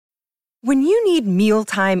When you need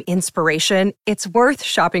mealtime inspiration, it's worth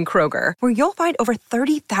shopping Kroger, where you'll find over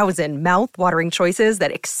 30,000 mouth-watering choices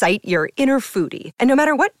that excite your inner foodie. And no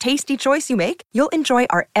matter what tasty choice you make, you'll enjoy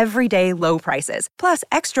our everyday low prices, plus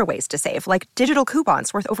extra ways to save, like digital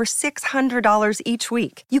coupons worth over $600 each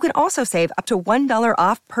week. You can also save up to $1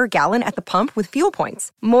 off per gallon at the pump with fuel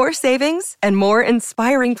points. More savings and more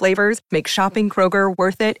inspiring flavors make shopping Kroger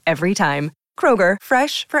worth it every time. Kroger,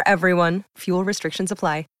 fresh for everyone. Fuel restrictions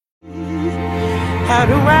apply. How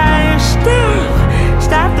do I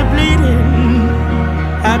stop the bleeding?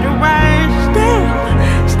 How do I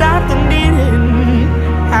stop the bleeding?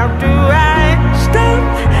 How do I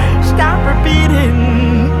stop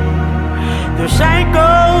repeating the cycle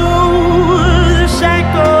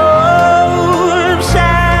of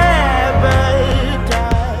sabotage?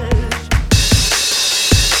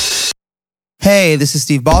 Hey, this is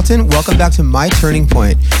Steve Baltin. Welcome back to My Turning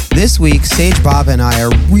Point. This week, Sage Baba and I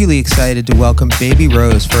are really excited to welcome Baby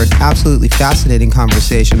Rose for an absolutely fascinating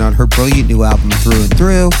conversation on her brilliant new album, Through and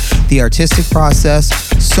Through, the artistic process,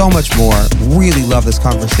 so much more. Really love this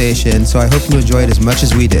conversation, so I hope you enjoy it as much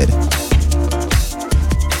as we did.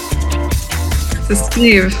 This is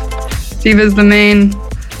Steve. Steve is the main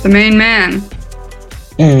man.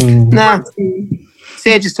 Nah.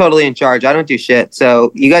 Sage is totally in charge. I don't do shit.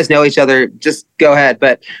 So you guys know each other. Just go ahead.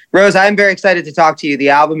 But Rose, I'm very excited to talk to you. The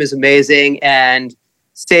album is amazing. And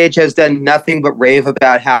Sage has done nothing but rave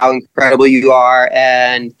about how incredible you are.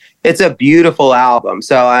 And it's a beautiful album.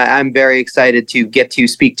 So I'm very excited to get to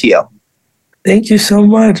speak to you. Thank you so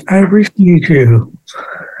much. I appreciate you.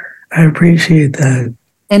 I appreciate that.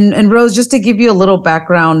 And Rose, just to give you a little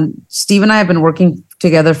background, Steve and I have been working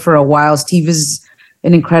together for a while. Steve is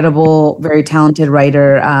an incredible, very talented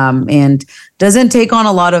writer, and doesn't take on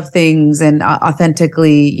a lot of things, and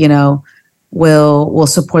authentically, will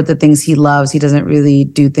support the things he loves. He doesn't really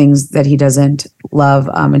do things that he doesn't love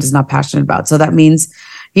and is not passionate about. So that means,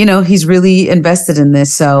 he's really invested in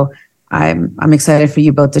this. So I'm excited for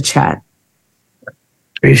you both to chat.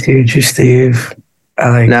 Appreciate you, Steve.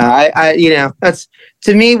 I that's,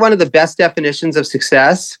 to me, one of the best definitions of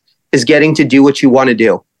success is getting to do what you want to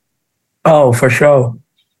do. Oh, for sure.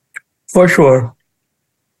 For sure.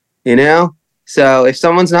 So if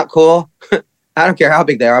someone's not cool, I don't care how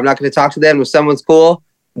big they are. I'm not going to talk to them. If someone's cool,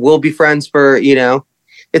 we'll be friends for,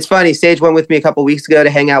 It's funny. Sage went with me a couple weeks ago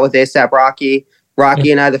to hang out with A$AP Rocky.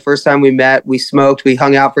 Rocky and I, the first time we met, we smoked, we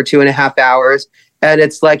hung out for 2.5 hours. And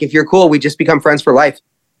it's like, if you're cool, we just become friends for life.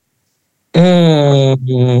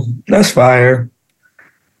 That's fire.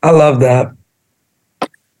 I love that.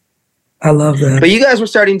 But you guys were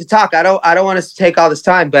starting to talk. I don't want us to take all this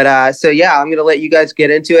time, but I'm going to let you guys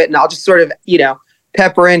get into it, and I'll just sort of,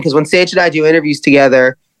 pepper in, because when Sage and I do interviews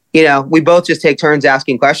together, we both just take turns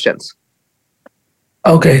asking questions.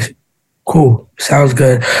 Okay, cool. Sounds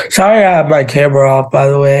good. Sorry I had my camera off, by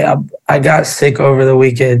the way. I got sick over the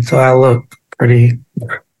weekend, so I look pretty...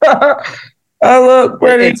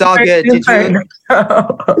 It's all good.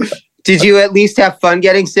 Did you at least have fun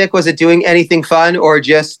getting sick? Was it doing anything fun, or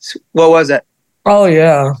just, what was it? Oh,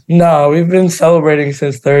 yeah. No, we've been celebrating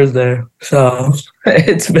since Thursday. So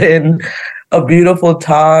it's been a beautiful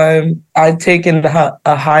time. I've taken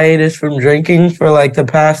a hiatus from drinking for like the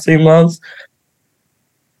past 3 months.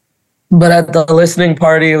 But at the listening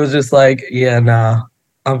party, it was just like, I'm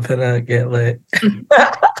finna get lit. And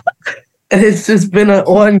it's just been an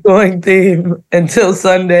ongoing theme until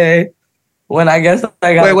Sunday. When I guess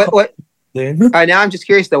I got... Wait, what? All right, now I'm just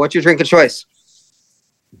curious, though. What's your drink of choice?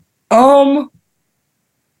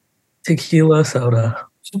 Tequila soda.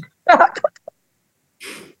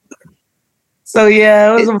 So,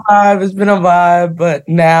 yeah, it was a vibe. It's been a vibe. But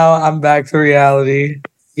now I'm back to reality,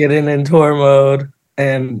 getting in tour mode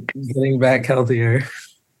and getting back healthier.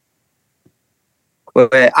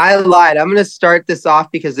 Wait, I lied. I'm going to start this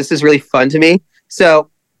off because this is really fun to me. So...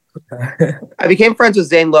 I became friends with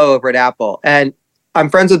Zane Lowe over at Apple, and I'm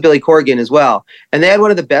friends with Billy Corgan as well. And they had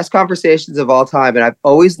one of the best conversations of all time, and I've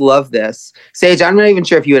always loved this. Sage, I'm not even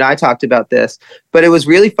sure if you and I talked about this, but it was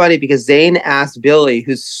really funny because Zane asked Billy,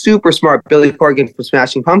 who's super smart, Billy Corgan from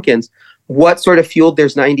Smashing Pumpkins, what sort of fueled their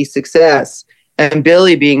 90s success. And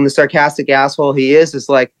Billy, being the sarcastic asshole he is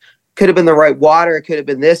like, could have been the right water, it could have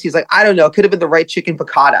been this. He's like, I don't know, it could have been the right chicken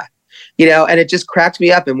piccata. And it just cracked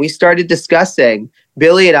me up. And we started discussing,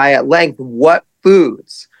 Billy and I at length, what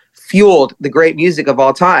foods fueled the great music of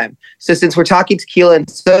all time. So since we're talking tequila and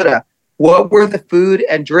soda, what were the food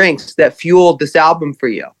and drinks that fueled this album for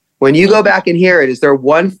you? When you go back and hear it, is there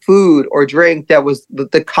one food or drink that was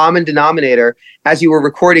the common denominator as you were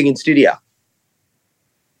recording in studio?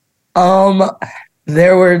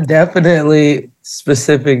 There were definitely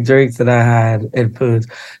specific drinks that I had and foods.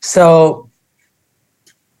 So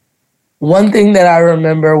one thing that I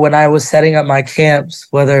remember when I was setting up my camps,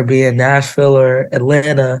 whether it be in Nashville or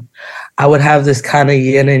Atlanta, I would have this kind of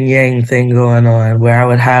yin and yang thing going on where I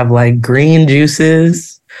would have like green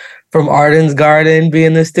juices from Arden's Garden be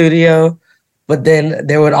in the studio. But then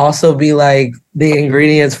there would also be like the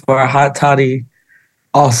ingredients for a hot toddy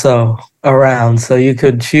also around. So you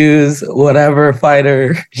could choose whatever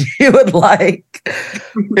fighter you would like.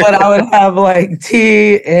 But I would have like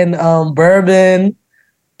tea and bourbon.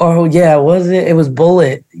 Or yeah, was it? It was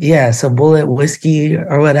Bullet. Yeah, so Bullet whiskey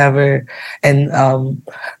or whatever, and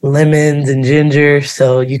lemons and ginger,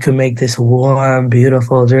 so you could make this warm,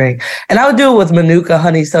 beautiful drink. And I would do it with Manuka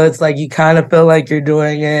honey, so it's like you kind of feel like you're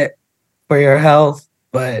doing it for your health,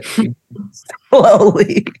 but you're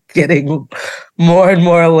slowly getting more and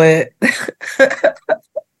more lit.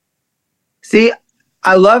 See,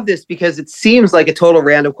 I love this because it seems like a total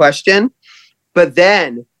random question, but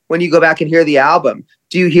then when you go back and hear the album,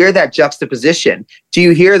 do you hear that juxtaposition? Do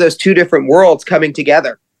you hear those two different worlds coming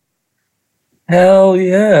together? Hell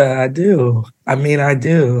yeah, I do. I mean, I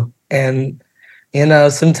do. And, you know,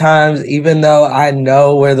 sometimes even though I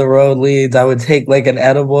know where the road leads, I would take like an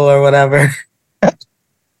edible or whatever.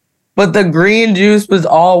 But the green juice was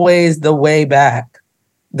always the way back.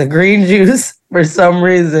 The green juice, for some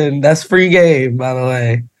reason, that's free game, by the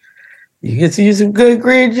way. You get to use some good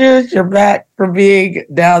green juice, you're back for being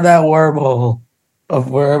down that wormhole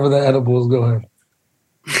of wherever the edible is going.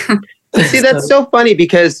 See, that's so funny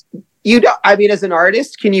because as an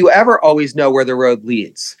artist, can you ever always know where the road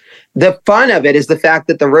leads? The fun of it is the fact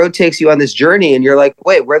that the road takes you on this journey and you're like,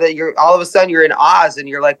 wait, you're all of a sudden you're in Oz and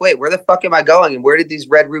you're like, wait, where the fuck am I going? And where did these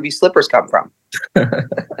red ruby slippers come from?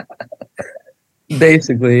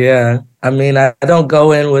 Basically, yeah. I mean, I don't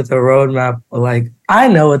go in with a roadmap like, I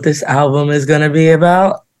know what this album is going to be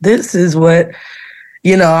about. This is what,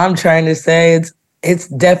 I'm trying to say. It's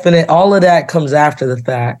definite. All of that comes after the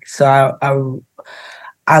fact. So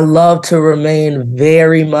I love to remain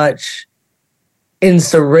very much in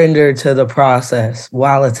surrender to the process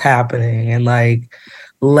while it's happening and like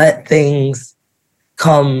let things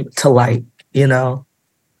come to light,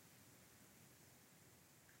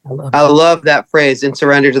 I love that phrase, in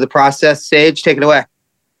surrender to the process. Sage, take it away.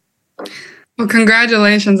 Well,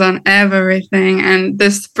 congratulations on everything. And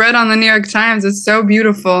this spread on the New York Times is so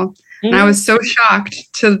beautiful. And I was so shocked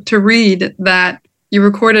to read that you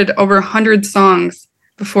recorded over 100 songs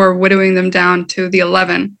before whittling them down to the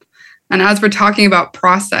 11. And as we're talking about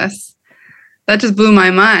process, that just blew my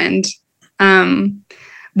mind.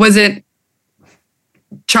 Was it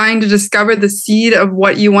trying to discover the seed of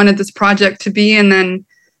what you wanted this project to be and then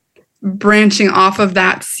branching off of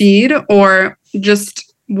that seed, or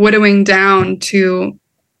just whittling down to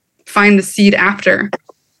find the seed after?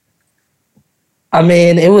 I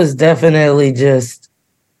mean, it was definitely just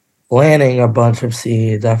planting a bunch of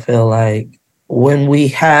seeds. I feel like when we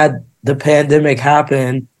had the pandemic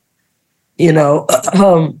happen, there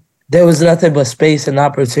was nothing but space and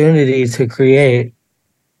opportunity to create.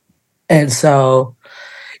 And so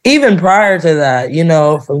even prior to that,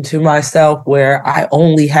 from To Myself, where I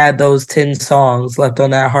only had those 10 songs left on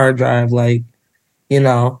that hard drive, it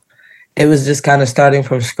was just kind of starting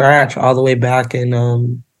from scratch all the way back in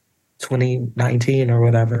 2019 or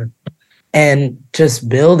whatever. And just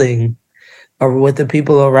building or with the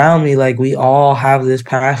people around me, like we all have this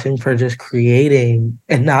passion for just creating,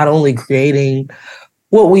 and not only creating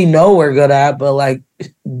what we know we're good at, but like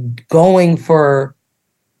going for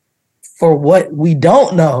what we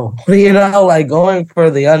don't know, like going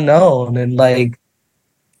for the unknown and like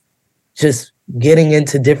just getting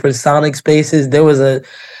into different sonic spaces. There was a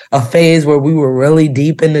phase where we were really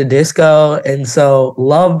deep into disco. And so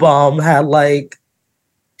Love Bomb had like,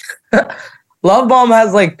 Love Bomb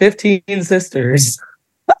has like 15 sisters,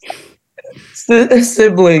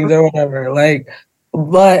 siblings or whatever.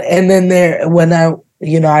 And then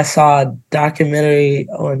when I saw a documentary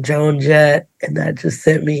on Joan Jett, and that just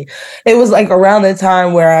sent me. It was like around the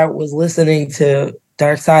time where I was listening to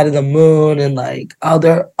Dark Side of the Moon and like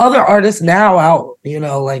other artists now out,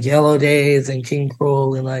 like Yellow Days and King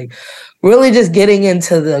Cruel, and like really just getting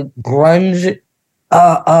into the grunge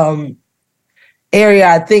area.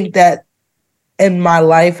 I think that in my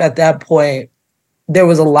life at that point, there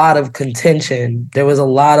was a lot of contention. There was a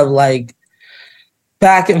lot of like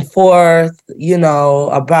back and forth,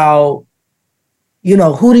 about,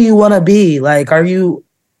 who do you want to be? Like, are you're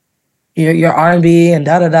R&B and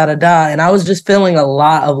da-da-da-da-da. And I was just feeling a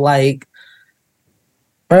lot of like,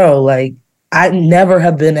 bro, like, I never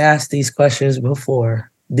have been asked these questions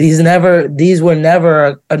before. these were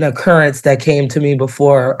never an occurrence that came to me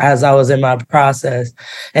before as I was in my process.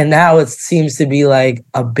 And now it seems to be like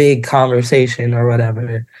a big conversation or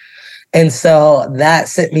whatever. And so that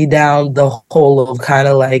sent me down the hole of kind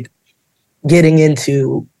of like getting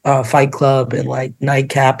into Fight Club and like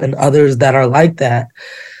Nightcap and others that are like that.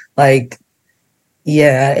 Like,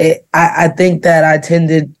 yeah, I think that I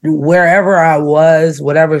tended, wherever I was,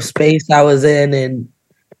 whatever space I was in,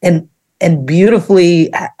 and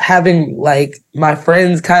beautifully having like my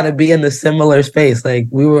friends kind of be in the similar space. Like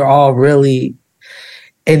we were all really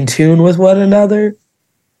in tune with one another.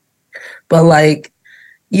 But like,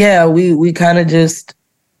 yeah, we kind of just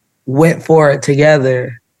went for it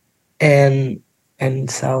together. And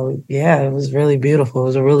so, yeah, it was really beautiful. It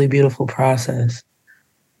was a really beautiful process.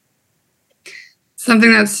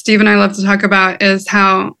 Something that Steve and I love to talk about is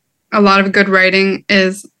how a lot of good writing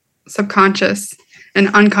is subconscious and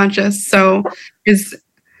unconscious. So is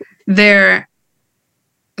there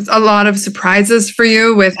a lot of surprises for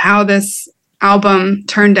you with how this album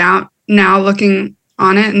turned out now looking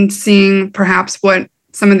on it and seeing perhaps what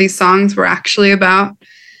some of these songs were actually about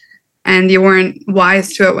and you weren't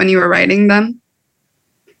wise to it when you were writing them?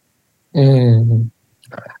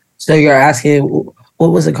 So you're asking, what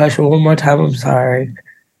was the question one more time? I'm sorry.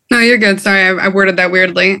 No, you're good. Sorry, I worded that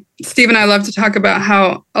weirdly. Steve and I love to talk about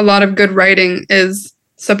how a lot of good writing is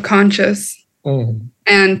subconscious.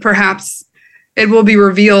 And perhaps it will be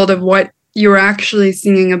revealed of what you were actually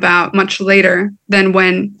singing about much later than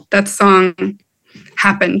when that song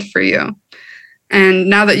happened for you. And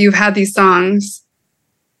now that you've had these songs,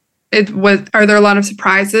 are there a lot of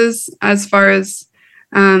surprises as far as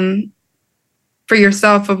for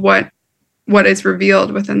yourself of what is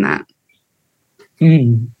revealed within that?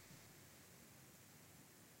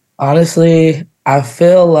 Honestly, I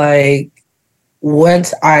feel like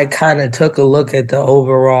once I kind of took a look at the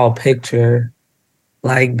overall picture,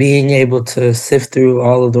 like being able to sift through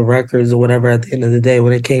all of the records or whatever at the end of the day,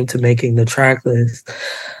 when it came to making the track list,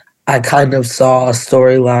 I kind of saw a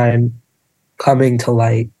storyline coming to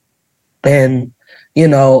light. And, you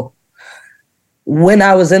know, when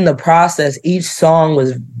I was in the process, each song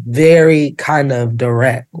was very kind of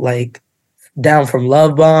direct, like Down from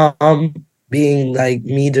Love Bomb being like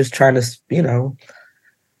me just trying to, you know,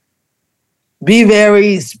 be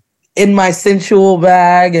very in my sensual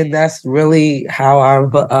bag. And that's really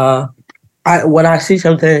how when I see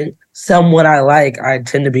someone I like, I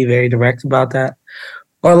tend to be very direct about that.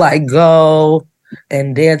 Or like Go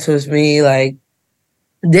and Dance With Me. Like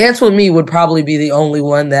Dance With Me would probably be the only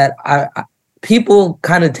one that people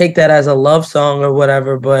kind of take that as a love song or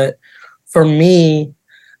whatever. But for me,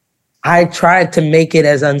 I tried to make it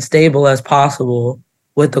as unstable as possible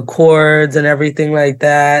with the chords and everything like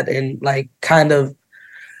that, and like kind of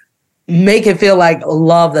make it feel like a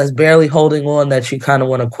love that's barely holding on, that you kind of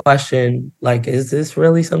want to question, like, is this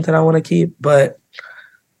really something I want to keep? But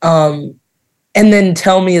and then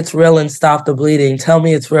Tell Me It's Real and Stop the Bleeding. Tell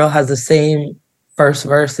Me It's Real has the same first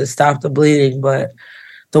verse as Stop the Bleeding, but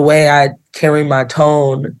the way I carry my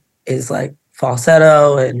tone is like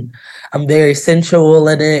falsetto, and I'm very sensual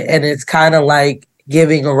in it, and it's kind of like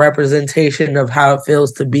giving a representation of how it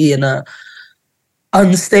feels to be in a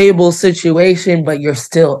unstable situation, but you're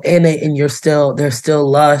still in it, and there's still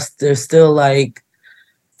lust, there's still like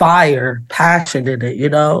fire, passion in it, you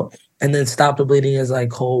know? And then Stop the Bleeding is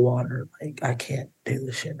like cold water, like I can't do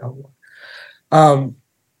this shit no more.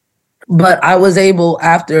 But I was able,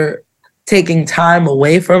 after taking time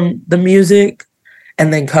away from the music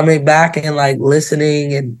and then coming back and like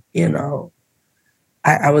listening, and you know,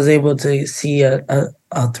 I was able to see a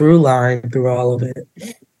through line through all of it,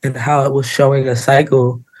 and how it was showing a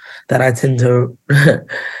cycle that I tend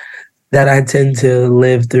to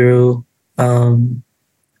live through.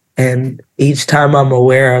 And each time I'm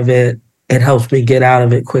aware of it, it helps me get out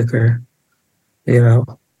of it quicker, you know.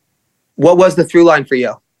 What was the through line for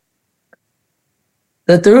you?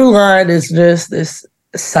 The through line is just this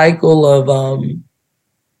cycle of,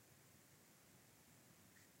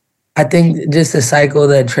 I think just a cycle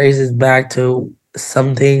that traces back to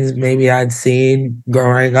some things maybe I'd seen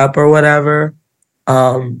growing up or whatever,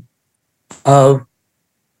 of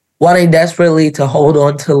wanting desperately to hold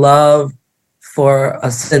on to love for a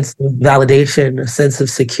sense of validation, a sense of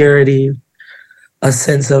security, a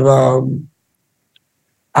sense of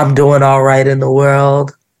I'm doing all right in the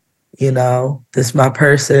world, you know, this is my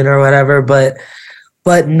person or whatever, but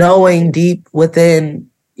knowing deep within,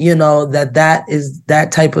 you know, that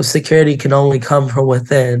type of security can only come from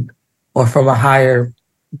within or from a higher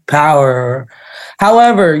power.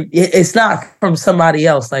 However, it's not from somebody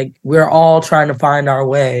else. Like, we're all trying to find our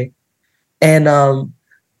way. And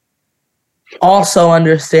also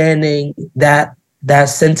understanding that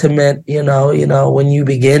sentiment, when you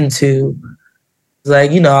begin to,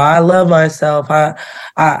 like, I love myself.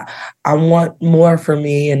 I want more for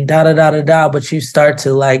me and da da da da da. But you start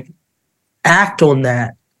to like act on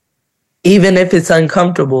that, even if it's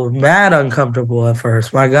uncomfortable, mad uncomfortable at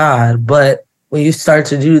first. My God! But when you start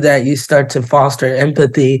to do that, you start to foster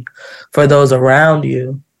empathy for those around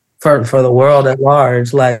you, for the world at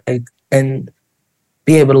large, and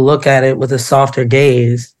be able to look at it with a softer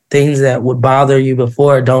gaze. Things that would bother you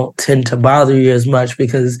before don't tend to bother you as much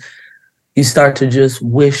because you start to just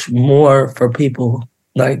wish more for people.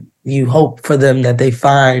 Like, you hope for them that they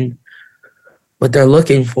find what they're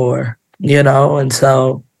looking for, And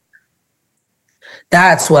so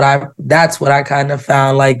that's what I kind of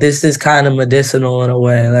found. Like, this is kind of medicinal in a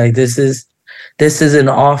way. Like, this is an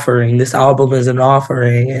offering. This album is an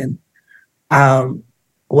offering. And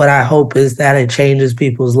what I hope is that it changes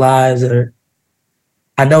people's lives. Or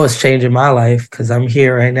I know it's changing my life because I'm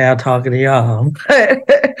here right now talking to y'all.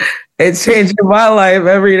 It's changing my life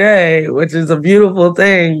every day, which is a beautiful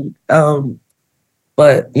thing.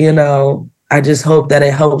 But, I just hope that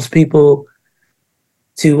it helps people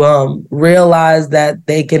to realize that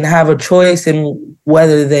they can have a choice in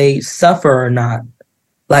whether they suffer or not.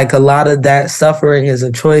 Like, a lot of that suffering is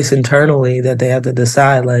a choice internally that they have to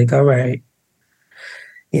decide, like, all right,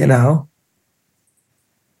 No,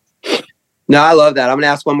 I love that. I'm going to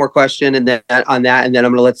ask one more question and then on that, and then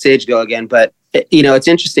I'm going to let Sage go again. But, it's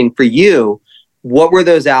interesting for you. What were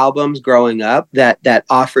those albums growing up that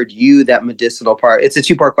offered you that medicinal part? It's a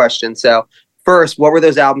 2-part question. So first, what were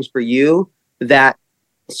those albums for you that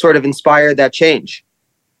sort of inspired that change?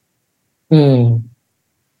 Honestly,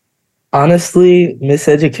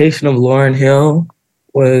 Miseducation of Lauryn Hill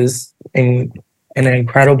was an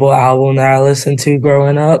incredible album that I listened to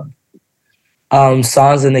growing up.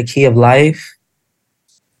 Songs in the Key of Life,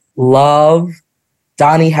 Love,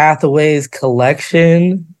 Donny Hathaway's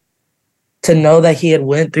Collection. To know that he had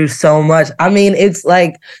went through so much. I mean, it's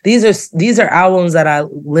like these are albums that I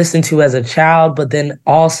listened to as a child, but then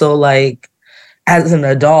also like as an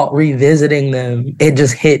adult revisiting them, it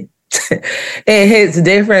just hit. It hits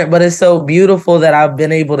different, but it's so beautiful that I've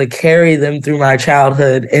been able to carry them through my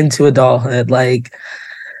childhood into adulthood. Like,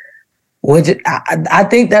 which I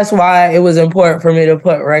think that's why it was important for me to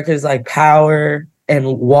put records like Power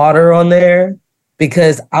and Water on there,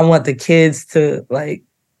 because I want the kids to like.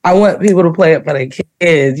 I want people to play it for their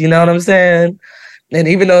kids. You know what I'm saying? And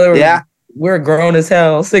even though we're grown as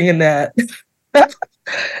hell singing that,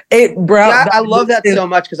 I love that so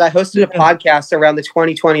much because I hosted a podcast around the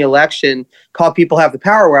 2020 election called People Have the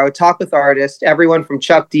Power, where I would talk with artists, everyone from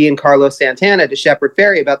Chuck D and Carlos Santana to Shepard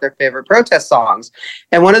Fairey, about their favorite protest songs.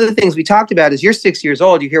 And one of the things we talked about is you're 6 years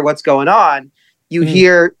old, you hear What's Going On, you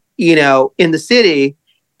hear, In the City,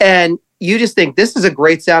 and you just think this is a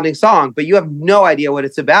great sounding song, but you have no idea what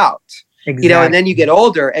it's about. Exactly. And then you get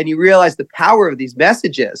older and you realize the power of these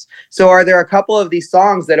messages. So are there a couple of these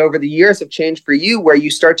songs that over the years have changed for you where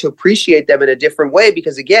you start to appreciate them in a different way?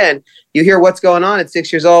 Because again, you hear What's Going On at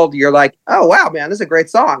 6 years old, you're like, oh wow, man, this is a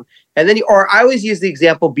great song. And then I always use the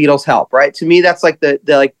example Beatles Help, right? To me, that's like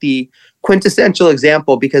the quintessential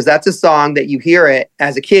example, because that's a song that you hear it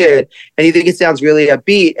as a kid and you think it sounds really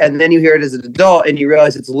upbeat, and then you hear it as an adult and you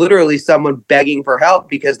realize it's literally someone begging for help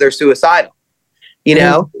because they're suicidal,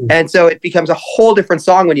 And so it becomes a whole different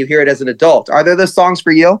song when you hear it as an adult. Are there those songs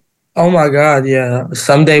for you? Oh my God, yeah.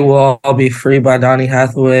 Someday We'll All Be Free by Donny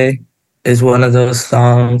Hathaway is one of those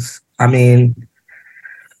songs. I mean,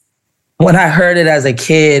 when I heard it as a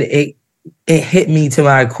kid, it hit me to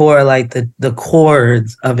my core, like the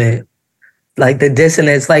chords of it. Like the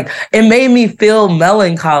dissonance, like it made me feel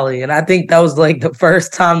melancholy. And I think that was like the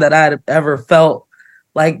first time that I'd ever felt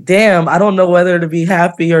like, damn, I don't know whether to be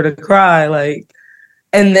happy or to cry. Like,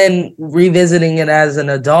 and then revisiting it as an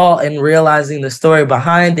adult and realizing the story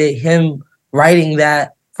behind it, him writing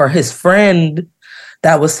that for his friend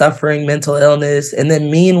that was suffering mental illness. And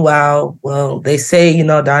then meanwhile, well, they say,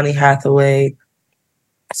 Donny Hathaway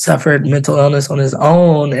suffered mental illness on his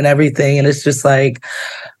own and everything. And it's just like,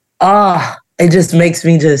 it just makes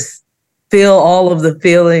me just feel all of the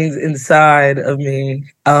feelings inside of me.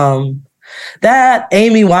 That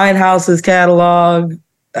Amy Winehouse's catalog,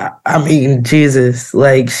 I mean, Jesus,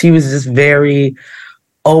 like she was just very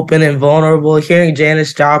open and vulnerable. Hearing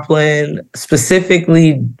Janis Joplin,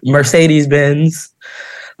 specifically Mercedes-Benz,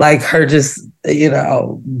 like her just,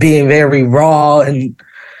 being very raw and,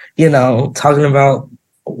 talking about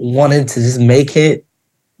wanting to just make it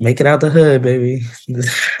out the hood, baby.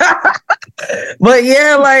 But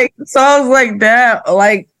yeah, like songs like that,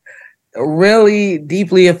 like really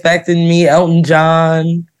deeply affected me. Elton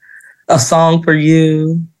John, A Song for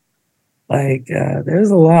You. Like, there's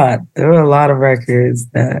a lot. There were a lot of records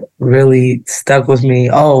that really stuck with me.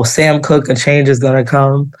 Oh, Sam Cooke, A Change Is Gonna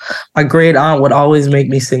Come. My great aunt would always make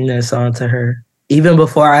me sing that song to her, even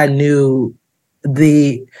before I knew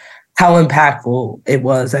how impactful it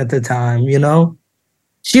was at the time, you know?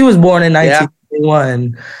 She was born in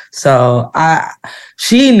 1991, so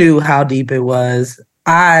she knew how deep it was.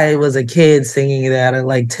 I was a kid singing that at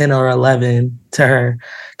like 10 or 11 to her,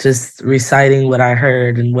 just reciting what I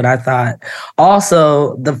heard and what I thought.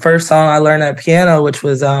 Also, the first song I learned at piano, which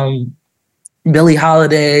was Billie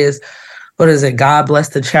Holiday's, what is it, God Bless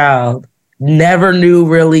the Child. Never knew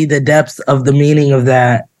really the depths of the meaning of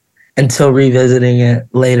that until revisiting it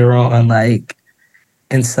later on. Like,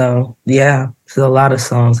 and so, yeah, there's a lot of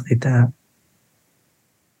songs like that.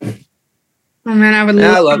 Oh man,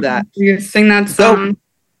 I love that. You sing that song.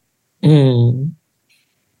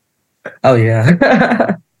 Oh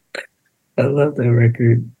yeah. I love that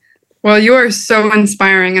record. Well, you are so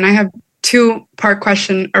inspiring, and I have 2-part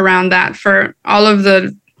question around that for all of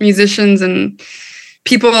the musicians and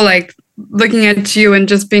people like looking at you and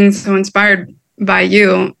just being so inspired by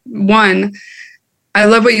you. One, I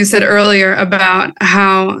love what you said earlier about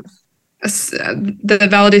how the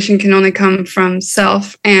validation can only come from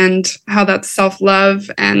self, and how that's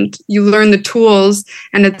self-love, and you learn the tools,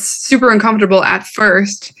 and it's super uncomfortable at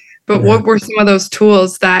first, but what were some of those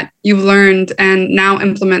tools that you've learned and now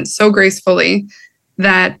implement so gracefully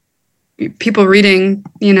that people reading,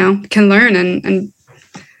 you know, can learn and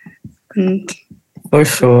For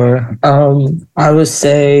sure. I would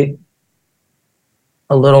say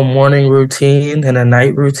a little morning routine and a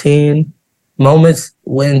night routine. Moments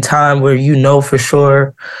in time where you know for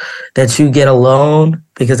sure that you get alone,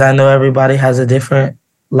 because I know everybody has a different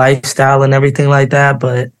lifestyle and everything like that.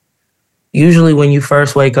 But usually when you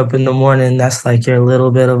first wake up in the morning, that's like your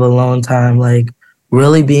little bit of alone time, like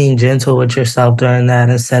really being gentle with yourself during that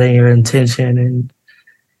and setting your intention and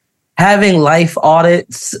having life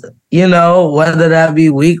audits, you know, whether that be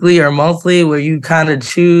weekly or monthly, where you kind of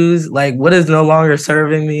choose like what is no longer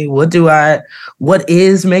serving me, what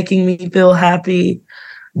is making me feel happy,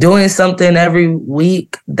 doing something every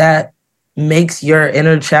week that makes your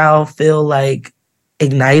inner child feel like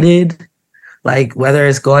ignited, like whether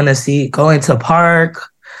it's going to park,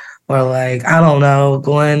 or like, I don't know,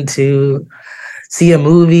 going to see a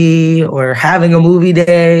movie or having a movie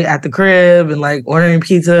day at the crib and like ordering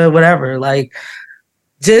pizza, whatever. Like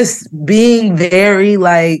just being very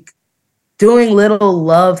like doing little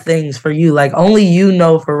love things for you. Like only you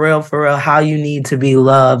know for real, how you need to be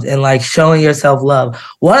loved, and like showing yourself love.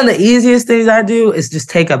 One of the easiest things I do is just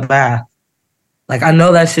take a bath. Like I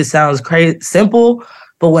know that shit sounds crazy, simple,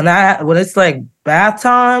 but when it's like bath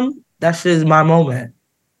time, that shit is my moment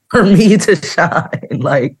for me to shine.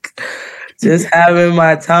 Like just having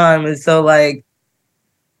my time. And so like,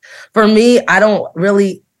 for me, I don't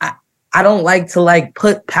like to like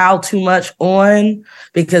pile too much on,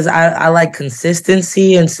 because I like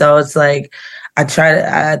consistency. And so it's like,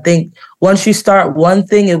 I think once you start one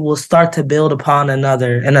thing, it will start to build upon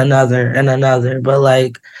another and another and another. But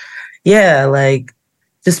like, yeah, like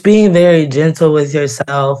just being very gentle with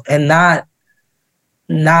yourself and not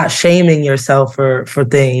shaming yourself for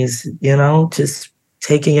things, you know, just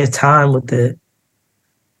taking your time with it,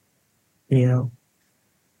 you know.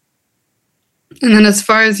 And then as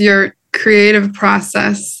far as your creative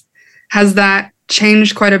process, has that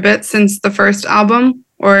changed quite a bit since the first album?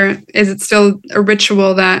 Or is it still a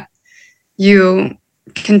ritual that you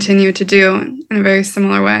continue to do in a very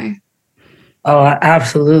similar way? Oh,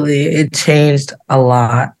 absolutely. It changed a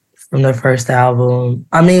lot from the first album.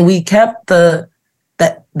 I mean, we kept the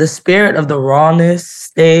spirit of the rawness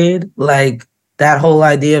stayed, like that whole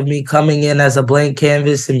idea of me coming in as a blank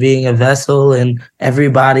canvas and being a vessel, and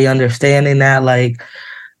everybody understanding that, like,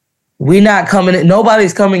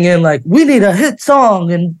 nobody's coming in like, we need a hit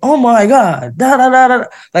song and oh my God, da da da da.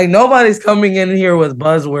 Like nobody's coming in here with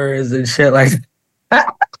buzzwords and shit like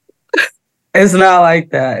that. It's not like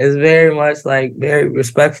that. It's very much like very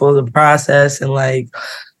respectful of the process, and like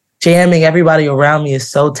jamming. Everybody around me is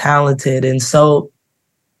so talented and so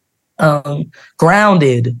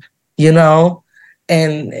grounded, you know,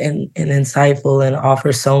 and insightful, and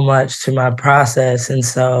offer so much to my process. And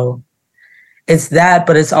so it's that,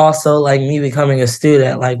 but it's also like me becoming a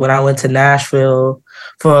student. Like when I went to Nashville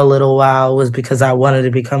for a little while was because I wanted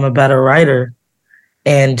to become a better writer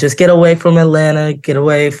and just get away from Atlanta, get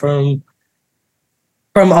away from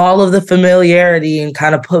all of the familiarity, and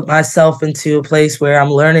kind of put myself into a place where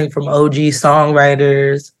I'm learning from OG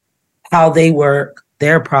songwriters, how they work,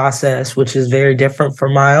 their process, which is very different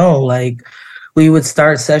from my own. Like, we would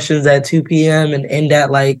start sessions at 2 p.m. and end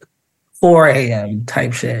at like 4 a.m.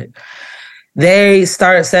 type shit. They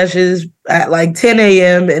start sessions at like 10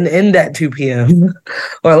 a.m. and end at 2 p.m.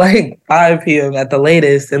 or like 5 p.m. at the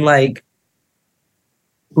latest, and like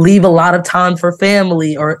leave a lot of time for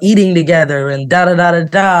family or eating together and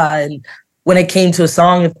da-da-da-da-da. And when it came to a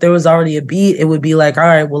song, if there was already a beat, it would be like, all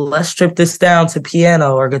right, well, let's strip this down to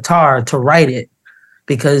piano or guitar to write it,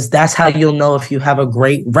 because that's how you'll know if you have a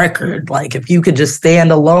great record. Like, if you could just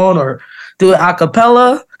stand alone or do it a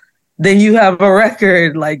cappella, then you have a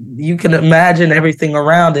record. Like, you can imagine everything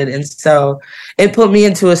around it. And so it put me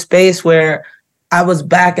into a space where I was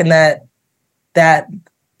back in that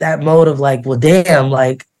mode of like, well, damn,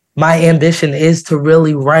 like, my ambition is to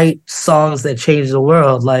really write songs that change the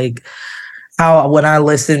world. Like, how when I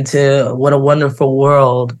listen to What a Wonderful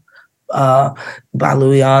World by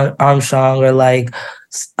Louis Armstrong, or like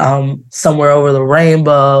Somewhere Over the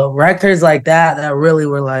Rainbow, records like that really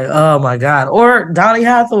were like, oh my God. Or Donny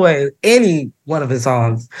Hathaway, any one of his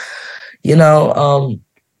songs, you know,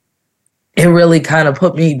 it really kind of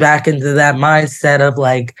put me back into that mindset of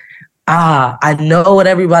like, I know what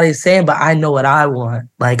everybody's saying, but I know what I want.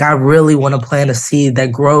 Like, I really want to plant a seed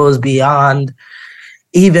that grows beyond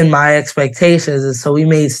even my expectations. And so we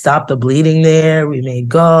made Stop the Bleeding there. We made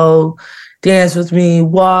Go, Dance With Me,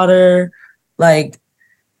 Water, like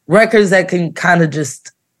records that can kind of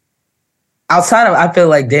just, outside of, I feel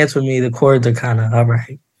like Dance With Me, the chords are kind of all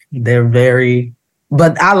right. They're very,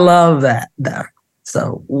 but I love that.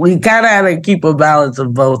 So we kind of had to keep a balance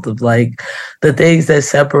of both, of like the things that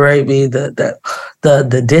separate me,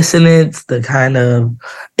 the dissonance, the kind of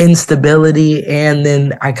instability, and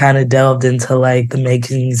then I kind of delved into like the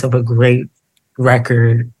makings of a great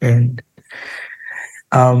record. And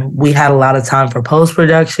we had a lot of time for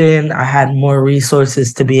post-production. I had more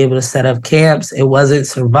resources to be able to set up camps. It wasn't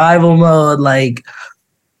survival mode. Like,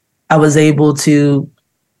 I was able to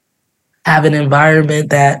have an environment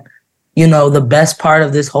that, you know, the best part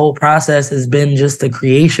of this whole process has been just the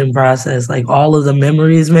creation process. Like, all of the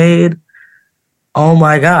memories made. Oh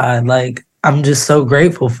my God. Like, I'm just so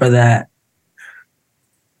grateful for that.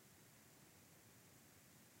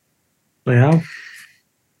 Yeah.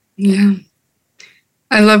 Yeah.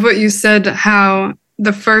 I love what you said, how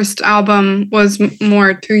the first album was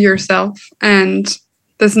more to yourself, and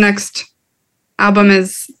this next album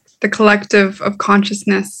is the collective of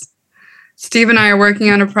consciousness. Steve and I are working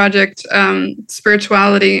on a project,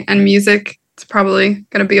 spirituality and music. It's probably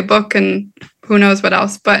going to be a book and who knows what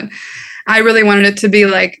else. But I really wanted it to be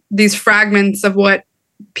like these fragments of what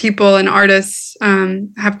people and artists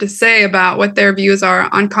have to say about what their views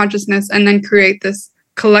are on consciousness, and then create this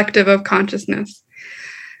collective of consciousness.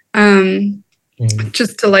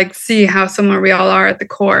 Just to like see how similar we all are at the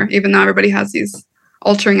core, even though everybody has these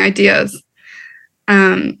altering ideas.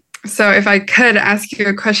 So if I could ask you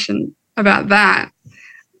a question about that,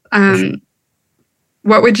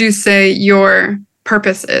 what would you say your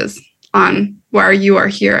purpose is on where you are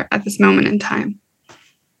here at this moment in time?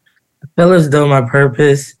 I feel as though my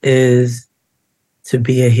purpose is to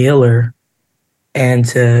be a healer, and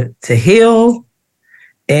to heal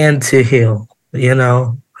and to heal, you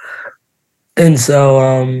know? And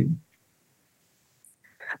so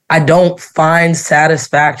I don't find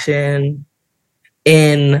satisfaction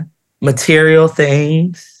in material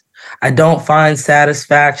things. I don't find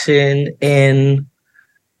satisfaction in,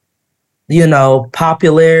 you know,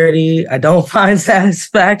 popularity. I don't find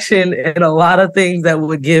satisfaction in a lot of things that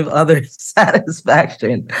would give others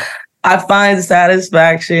satisfaction. I find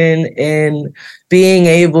satisfaction in being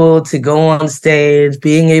able to go on stage,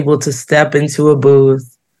 being able to step into a booth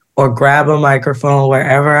or grab a microphone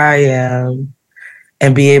wherever I am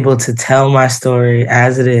and be able to tell my story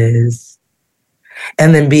as it is.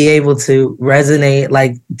 And then be able to resonate,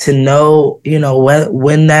 like to know, you know,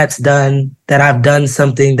 when that's done, that I've done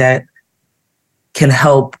something that can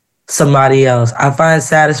help somebody else. I find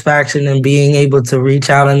satisfaction in being able to reach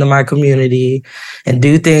out into my community and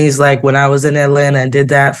do things like when I was in Atlanta and did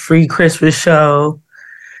that free Christmas show.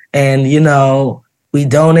 And, you know, we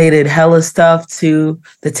donated hella stuff to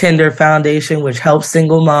the Tender Foundation, which helps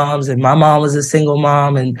single moms. And my mom was a single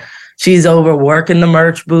mom, and she's over working the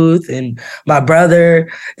merch booth. And my brother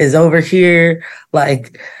is over here,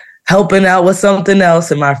 like, helping out with something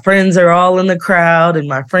else. And my friends are all in the crowd, and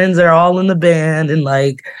my friends are all in the band. And,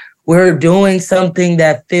 like, we're doing something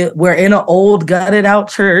that we're in an old, gutted out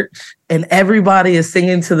church, and everybody is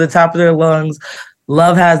singing to the top of their lungs,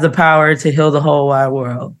 "Love has the power to heal the whole wide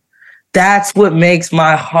world." That's what makes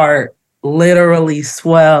my heart literally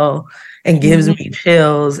swell and gives me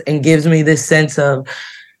chills and gives me this sense of,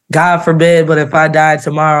 God forbid, but if I died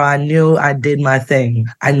tomorrow, I knew I did my thing.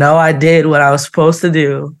 I know I did what I was supposed to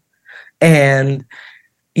do. And,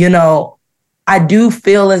 you know, I do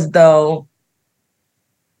feel as though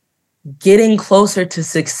getting closer to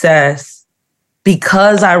success,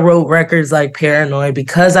 because I wrote records like Paranoid,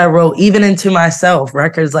 because I wrote even Into Myself,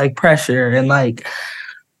 records like Pressure, and like,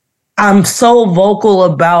 I'm so vocal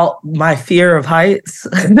about my fear of heights.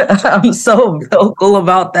 I'm so vocal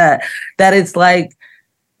about that it's like,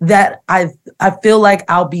 that I feel like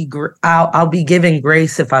I'll be given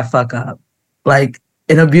grace if I fuck up, like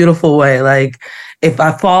in a beautiful way. Like if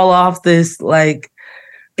I fall off the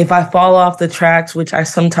tracks, which I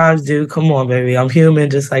sometimes do, come on, baby, I'm human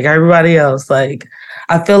just like everybody else. Like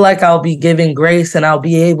I feel like I'll be given grace and I'll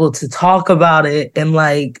be able to talk about it. And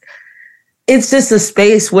like, it's just a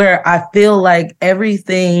space where I feel like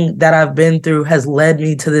everything that I've been through has led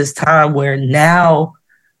me to this time where now,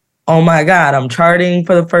 oh my God, I'm charting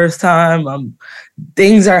for the first time.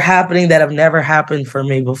 Things are happening that have never happened for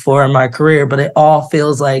me before in my career, but it all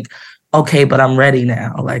feels like, okay, but I'm ready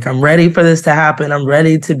now. Like I'm ready for this to happen. I'm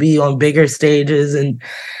ready to be on bigger stages and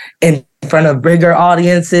in front of bigger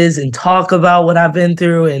audiences and talk about what I've been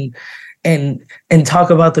through and talk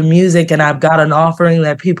about the music. And I've got an offering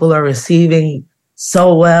that people are receiving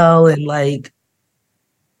so well. And like,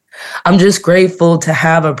 I'm just grateful to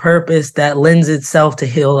have a purpose that lends itself to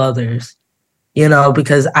heal others, you know,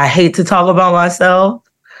 because I hate to talk about myself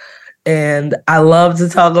and I love to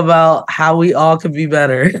talk about how we all could be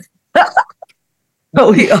better.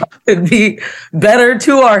 We all could be better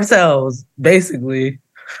to ourselves, basically,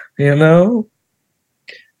 you know?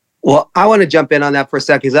 Well, I want to jump in on that for a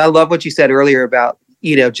second because I love what you said earlier about,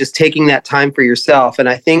 you know, just taking that time for yourself. And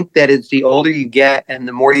I think that it's the older you get and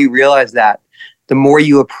the more you realize that, the more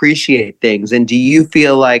you appreciate things. And do you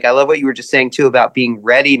feel like, I love what you were just saying too about being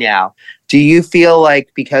ready now. Do you feel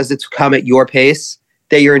like because it's come at your pace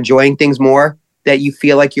that you're enjoying things more, that you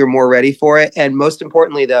feel like you're more ready for it? And most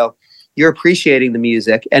importantly though, you're appreciating the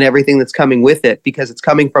music and everything that's coming with it because it's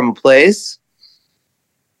coming from a place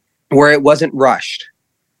where it wasn't rushed.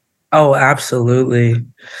 Oh, absolutely.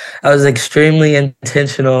 I was extremely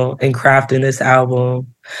intentional in crafting this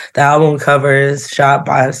album. The album cover is shot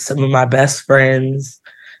by some of my best friends.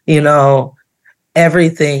 You know,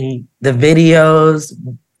 everything, the videos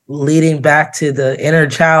leading back to the inner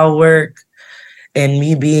child work and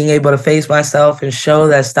me being able to face myself and show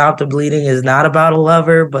that Stop the Bleeding is not about a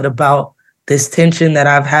lover, but about this tension that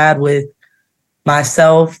I've had with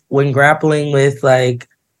myself when grappling with like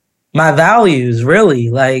my values, really.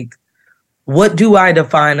 Like, what do I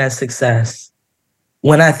define as success?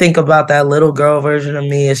 When I think about that little girl version of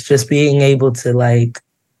me, it's just being able to like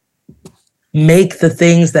make the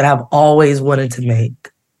things that I've always wanted to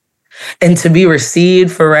make. And to be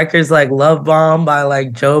received for records like Love Bomb by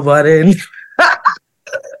like Joe Budden.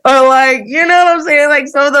 Or like, you know what I'm saying? Like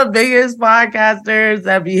some of the biggest podcasters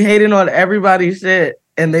that be hating on everybody's shit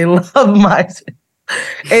and they love my shit.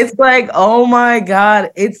 It's like, oh my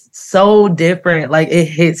God, it's so different. Like it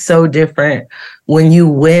hits so different when you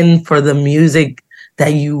win for the music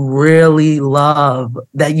that you really love,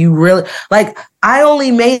 that you really like. I only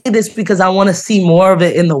made this because I want to see more of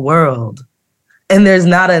it in the world. And there's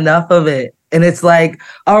not enough of it. And it's like,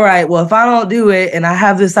 all right, well, if I don't do it and I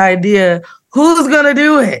have this idea, who's going to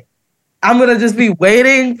do it? I'm going to just be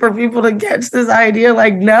waiting for people to catch this idea.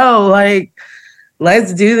 Like, no, like,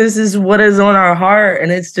 let's do this. This is what is on our heart.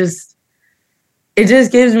 And it's just, it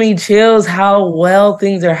just gives me chills how well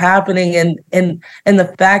things are happening. And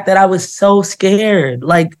the fact that I was so scared,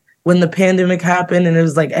 like when the pandemic happened and it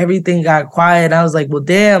was like, everything got quiet. I was like, well,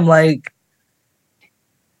 damn, like,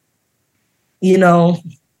 you know,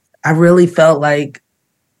 I really felt like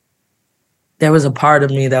there was a part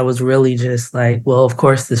of me that was really just like, well, of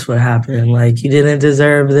course this would happen. Like, you didn't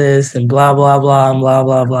deserve this and blah, blah, blah, and blah,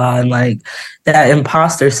 blah, blah. And like that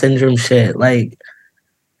imposter syndrome shit. Like,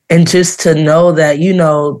 and just to know that, you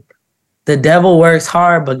know, the devil works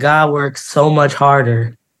hard, but God works so much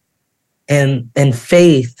harder. And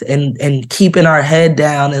faith and keeping our head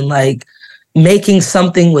down and like making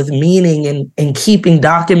something with meaning and keeping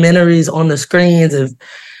documentaries on the screens of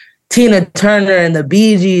Tina Turner and the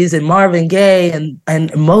Bee Gees and Marvin Gaye and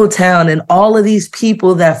Motown and all of these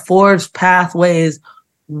people that forged pathways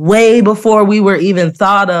way before we were even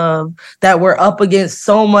thought of, that were up against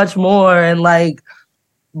so much more. And like,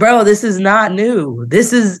 bro, this is not new.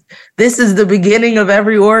 This is the beginning of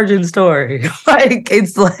every origin story. Like,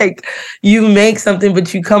 it's like you make something,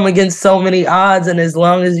 but you come against so many odds. And as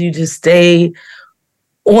long as you just stay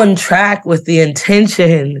on track with the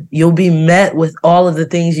intention, you'll be met with all of the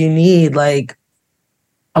things you need. Like,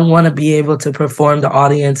 I want to be able to perform to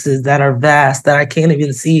audiences that are vast, that I can't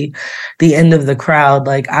even see the end of the crowd.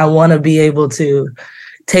 Like, I want to be able to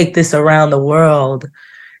take this around the world.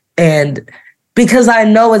 And because I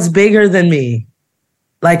know it's bigger than me.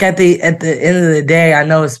 Like, at the end of the day, I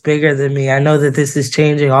know it's bigger than me. I know that this is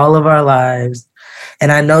changing all of our lives.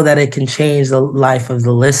 And I know that it can change the life of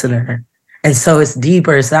the listener. And so it's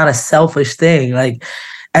deeper. It's not a selfish thing. Like,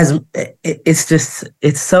 it's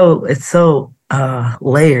so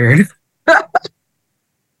layered. I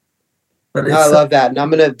love that.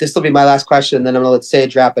 And this will be my last question, and then I'm going to let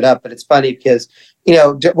Sage wrap it up. But it's funny because,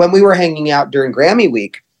 when we were hanging out during Grammy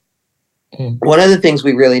week, one of the things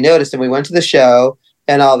we really noticed, and we went to the show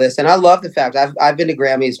and all this, and I love the fact I've been to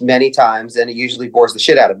Grammys many times, and it usually bores the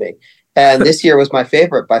shit out of me. And this year was my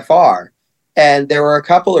favorite by far. And there were a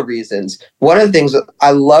couple of reasons. One of the things,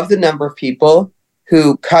 I love the number of people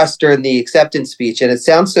who cussed during the acceptance speech. And it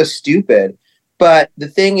sounds so stupid. But the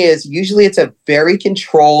thing is, usually it's a very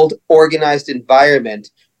controlled, organized environment,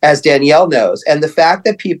 as Danielle knows. And the fact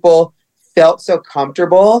that people felt so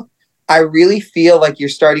comfortable, I really feel like you're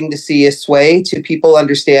starting to see a sway to people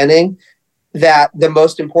understanding that the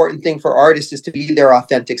most important thing for artists is to be their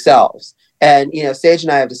authentic selves. And, Sage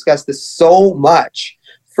and I have discussed this so much.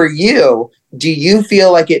 For you, do you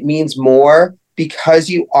feel like it means more because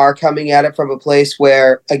you are coming at it from a place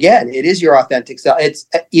where, again, it is your authentic self? It's,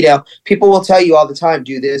 people will tell you all the time,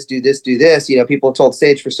 do this, do this, do this. People told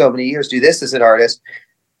Sage for so many years, do this as an artist.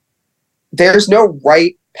 There's no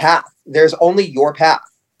right path. There's only your path,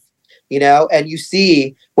 and you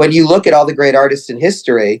see, when you look at all the great artists in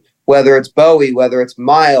history, whether it's Bowie, whether it's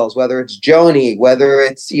Miles, whether it's Joni, whether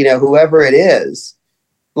it's, whoever it is,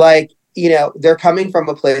 like, they're coming from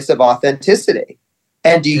a place of authenticity.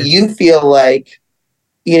 And do you feel like,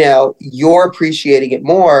 you're appreciating it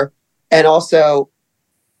more? And also,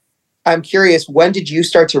 I'm curious, when did you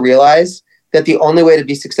start to realize that the only way to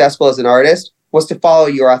be successful as an artist was to follow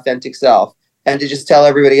your authentic self and to just tell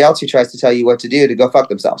everybody else who tries to tell you what to do to go fuck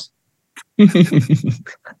themselves?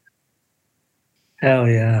 Hell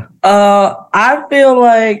yeah. I feel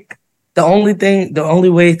like the only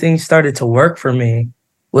way things started to work for me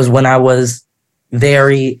was when I was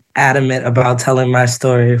very adamant about telling my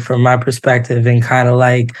story from my perspective and kind of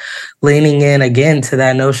like leaning in again to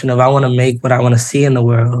that notion of I want to make what I want to see in the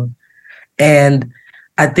world. And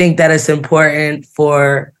I think that it's important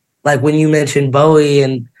for, like, when you mentioned Bowie,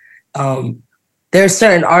 and there's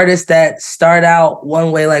certain artists that start out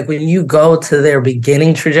one way. Like, when you go to their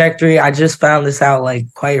beginning trajectory, I just found this out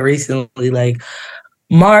like quite recently, like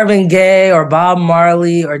Marvin Gaye or Bob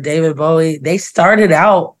Marley or David Bowie, they started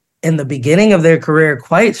out in the beginning of their career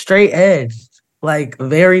quite straight edged, like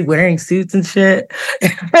very wearing suits and shit.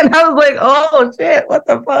 And I was like, oh shit, what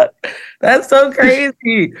the fuck? That's so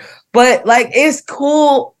crazy. But like, it's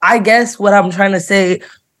cool. I guess what I'm trying to say,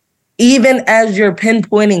 even as you're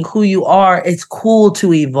pinpointing who you are, it's cool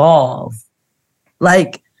to evolve.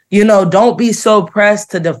 Like, don't be so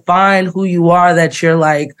pressed to define who you are that you're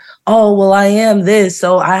like, oh, well, I am this,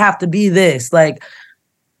 so I have to be this. Like,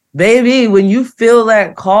 baby, when you feel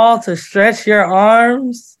that call to stretch your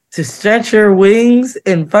arms, to stretch your wings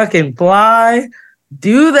and fucking fly,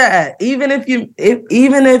 do that. Even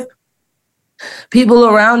if people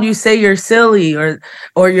around you say you're silly or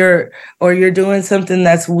you're doing something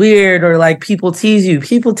that's weird, or like people tease you.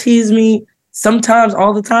 People tease me sometimes,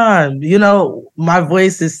 all the time. My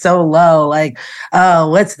voice is so low, like,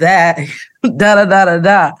 what's that? Da da da da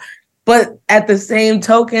da. But at the same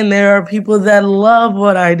token, there are people that love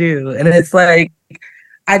what I do. And it's like,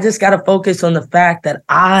 I just got to focus on the fact that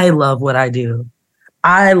I love what I do.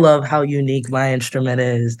 I love how unique my instrument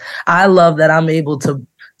is. I love that I'm able to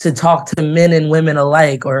talk to men and women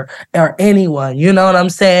alike, or anyone, you know what I'm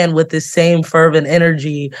saying, with this same fervent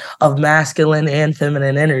energy of masculine and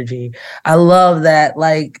feminine energy. I love that,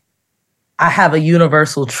 like, I have a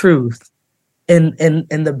universal truth in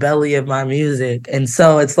the belly of my music. And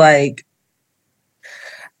so it's like,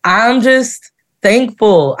 I'm just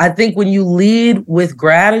thankful. I think when you lead with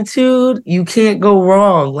gratitude, you can't go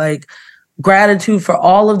wrong. Like, gratitude for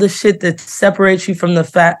all of the shit that separates you from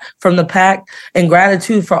the pack, and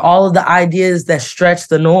gratitude for all of the ideas that stretch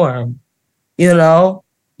the norm. You have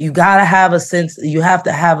to have a sense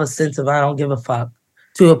of I don't give a fuck,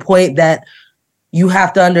 to a point that you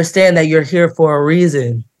have to understand that you're here for a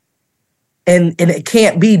reason. And it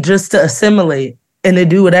can't be just to assimilate and to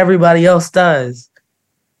do what everybody else does.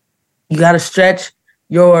 You got to stretch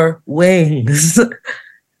your wings.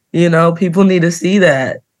 People need to see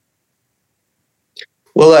that.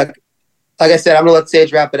 Well, look, like I said, I'm going to let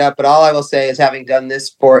Sage wrap it up, but all I will say is having done this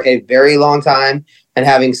for a very long time and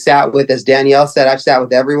having sat with, as Danielle said, I've sat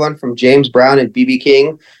with everyone from James Brown and B.B.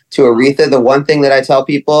 King to Aretha. The one thing that I tell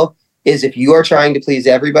people is if you are trying to please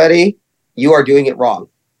everybody, you are doing it wrong.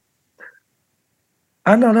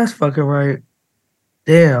 I know that's fucking right.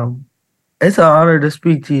 Damn. It's an honor to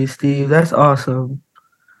speak to you, Steve. That's awesome.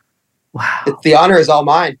 Wow. The honor is all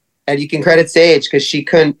mine. And you can credit Sage because she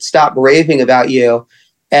couldn't stop raving about you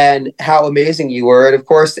and how amazing you were. And of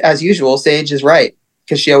course, as usual, Sage is right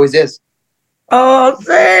because she always is. Oh,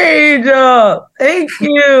 Sage! Thank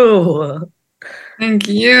you. Thank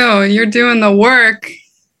you. You're doing the work.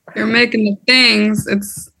 You're making the things.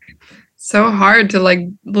 It's so hard to like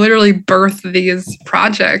literally birth these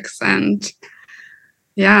projects. And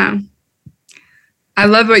yeah, I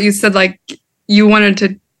love what you said. Like you wanted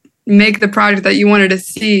to make the project that you wanted to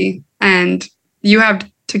see, and you have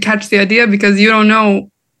to catch the idea because you don't know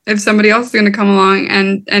if somebody else is going to come along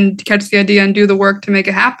and catch the idea and do the work to make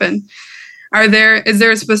it happen. Is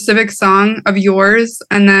there a specific song of yours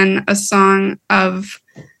and then a song of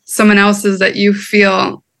someone else's that you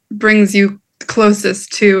feel brings you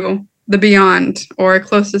closest to the beyond or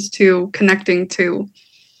closest to connecting to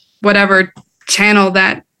whatever channel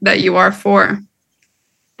that you are for?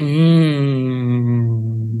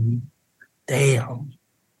 Damn.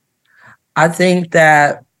 I think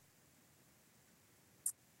that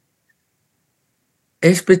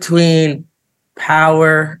it's between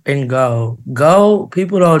Power and Go. Go,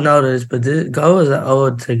 people don't know this, but Go is an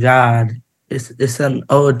ode to God. It's an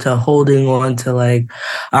ode to holding on to like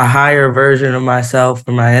a higher version of myself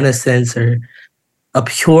or my innocence or a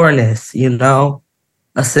pureness, you know?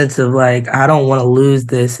 A sense of like, I don't want to lose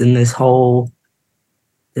this in this whole,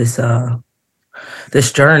 this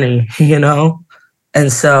journey, you know?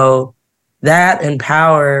 And so that and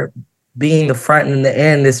Power being the front and the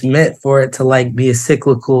end is meant for it to like be a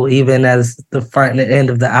cyclical, even as the front and the end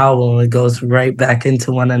of the album, it goes right back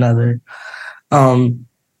into one another.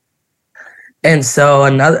 And so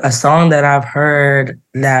a song that I've heard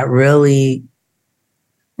that really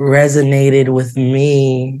resonated with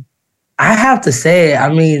me, I have to say,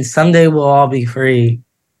 I mean, Someday We'll All Be Free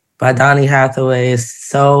by Donny Hathaway is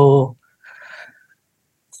so,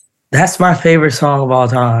 that's my favorite song of all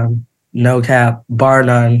time. No cap, bar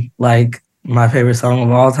none, like my favorite song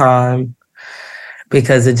of all time,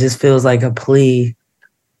 because it just feels like a plea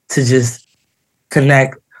to just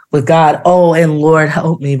connect with God. Oh, and Lord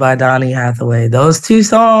Help Me by Donny Hathaway. Those two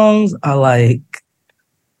songs are like,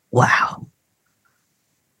 wow.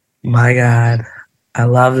 My God. I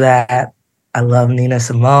love that. I love Nina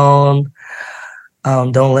Simone.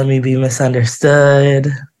 Don't Let Me Be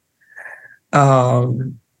Misunderstood.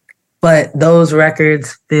 But those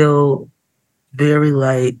records feel very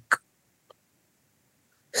like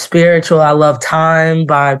spiritual. I love Time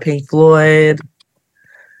by Pink Floyd.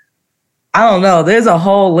 I don't know. There's a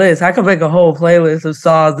whole list. I could make a whole playlist of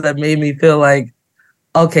songs that made me feel like,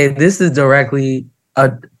 okay, this is directly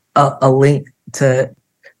a link to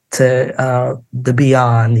the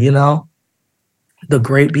beyond, you know? The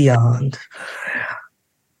great beyond.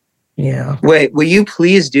 Yeah. Wait, will you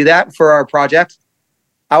please do that for our project?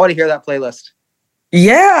 I want to hear that playlist.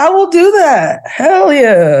 Yeah, I will do that. Hell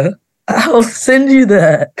yeah. I'll send you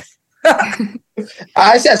that.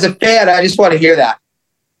 As a fan, I just want to hear that.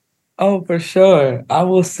 Oh, for sure. I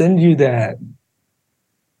will send you that.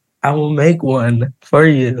 I will make one for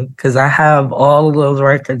you because I have all of those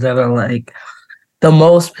records that are like the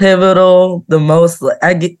most pivotal, the most,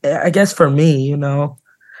 I guess for me, you know,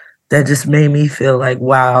 that just made me feel like,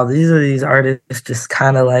 wow, these artists just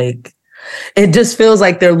kind of like, it just feels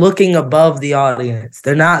like they're looking above the audience.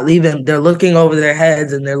 They're not leaving, they're looking over their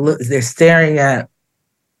heads and they're staring at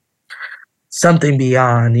something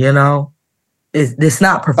beyond, you know? It's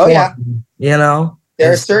not performing, you know?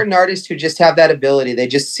 There are certain artists who just have that ability. They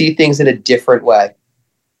just see things in a different way.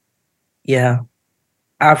 Yeah,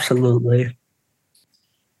 absolutely.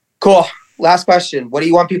 Cool. Last question. What do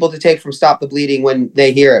you want people to take from Stop the Bleeding when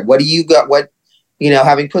they hear it? What do you got? What, you know,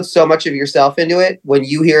 having put so much of yourself into it, when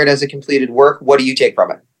you hear it as a completed work, what do you take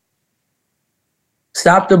from it?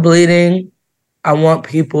 Stop the Bleeding. I want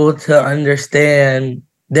people to understand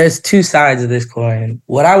there's two sides of this coin.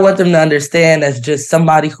 What I want them to understand as just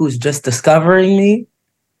somebody who's just discovering me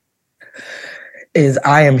is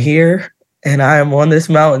I am here and I am on this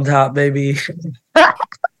mountaintop, baby.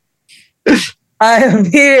 I am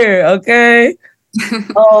here, okay?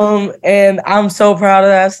 And I'm so proud of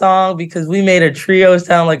that song because we made a trio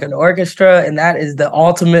sound like an orchestra, and that is the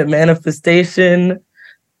ultimate manifestation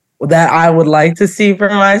that I would like to see for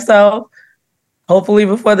myself. hopefully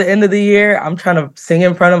before the end of the year, I'm trying to sing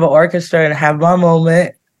in front of an orchestra and have my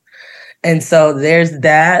moment. And so there's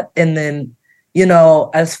that. And then, you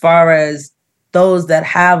know, as far as those that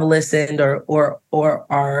have listened or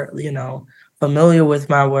are, you know, familiar with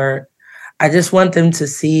my work, I just want them to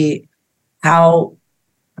see how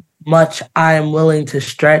much I am willing to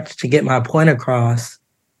stretch to get my point across.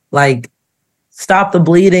 Like, Stop the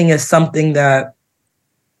Bleeding is something that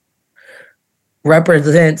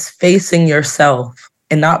represents facing yourself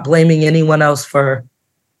and not blaming anyone else for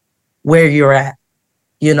where you're at.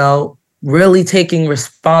 You know, really taking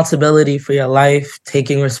responsibility for your life,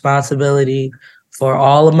 taking responsibility for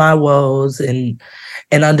all of my woes, and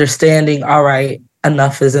understanding, all right,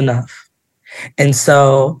 enough is enough. And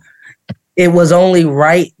so it was only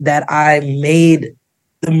right that I made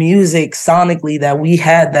the music sonically that we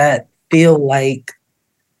had that feel like,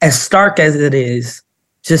 as stark as it is,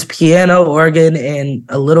 just piano, organ, and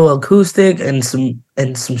a little acoustic and some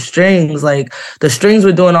strings. Like, the strings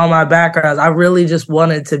were doing all my backgrounds. I really just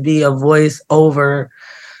wanted to be a voice over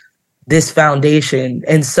this foundation.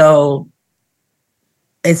 And so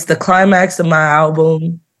it's the climax of my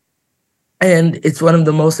album, and it's one of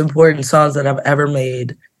the most important songs that I've ever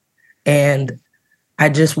made. And I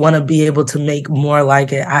just want to be able to make more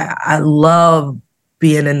like it. I love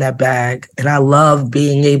being in that bag, and I love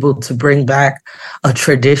being able to bring back a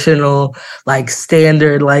traditional, like,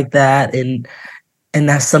 standard like that. And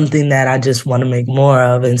that's something that I just want to make more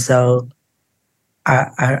of. And so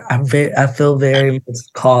I feel very much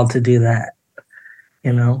called to do that,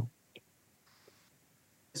 you know?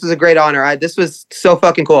 This was a great honor. This was so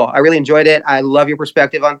fucking cool. I really enjoyed it. I love your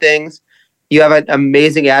perspective on things. You have an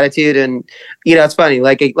amazing attitude. And, you know, it's funny.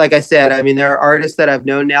 Like I said, I mean, there are artists that I've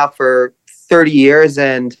known now for 30 years,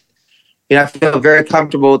 and, you know, I feel very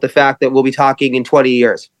comfortable with the fact that we'll be talking in 20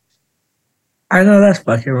 years. I know that's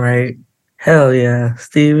fucking right. Hell yeah.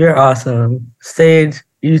 Steve, you're awesome. Sage,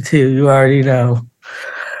 you too. You already know.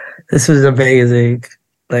 This was amazing.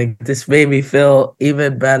 Like, this made me feel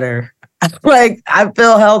even better. Like, I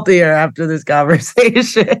feel healthier after this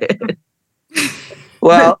conversation.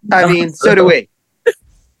 Well, I mean, so do we.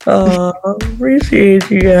 Oh,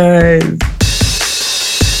 appreciate you guys.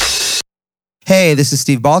 Hey, this is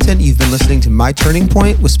Steve Baltin. You've been listening to My Turning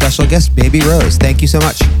Point with special guest Baby Rose. Thank you so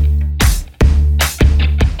much.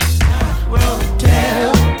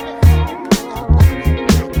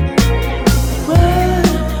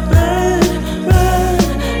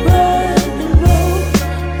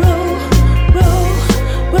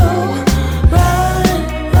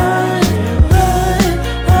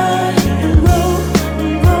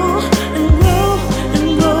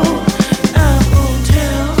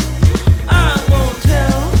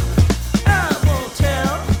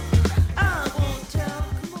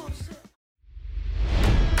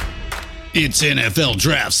 It's NFL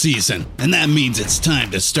draft season, and that means it's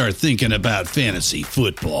time to start thinking about fantasy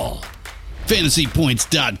football.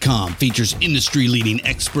 FantasyPoints.com features industry-leading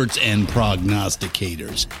experts and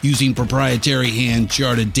prognosticators using proprietary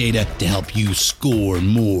hand-charted data to help you score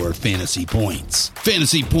more fantasy points.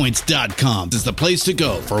 FantasyPoints.com is the place to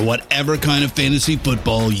go for whatever kind of fantasy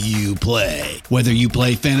football you play. Whether you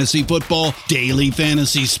play fantasy football, daily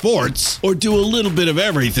fantasy sports, or do a little bit of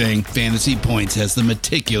everything, Fantasy Points has the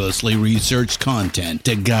meticulously researched content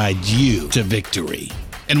to guide you to victory.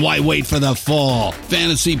 And why wait for the fall?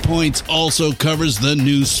 Fantasy Points also covers the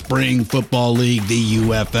new spring football league, the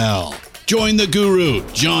UFL. Join the guru,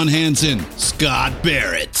 John Hansen, Scott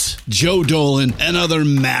Barrett, Joe Dolan, and other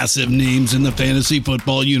massive names in the fantasy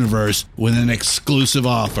football universe with an exclusive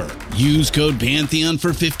offer. Use code Pantheon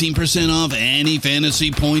for 15% off any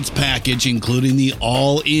Fantasy Points package, including the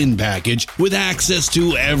all-in package, with access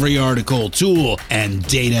to every article, tool, and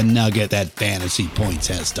data nugget that Fantasy Points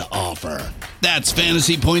has to offer. That's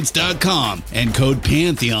FantasyPoints.com and code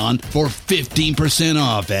Pantheon for 15%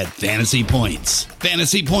 off at Fantasy Points.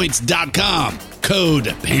 FantasyPoints.com,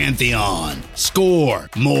 code Pantheon.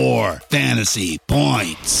 Score more fantasy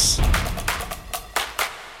points.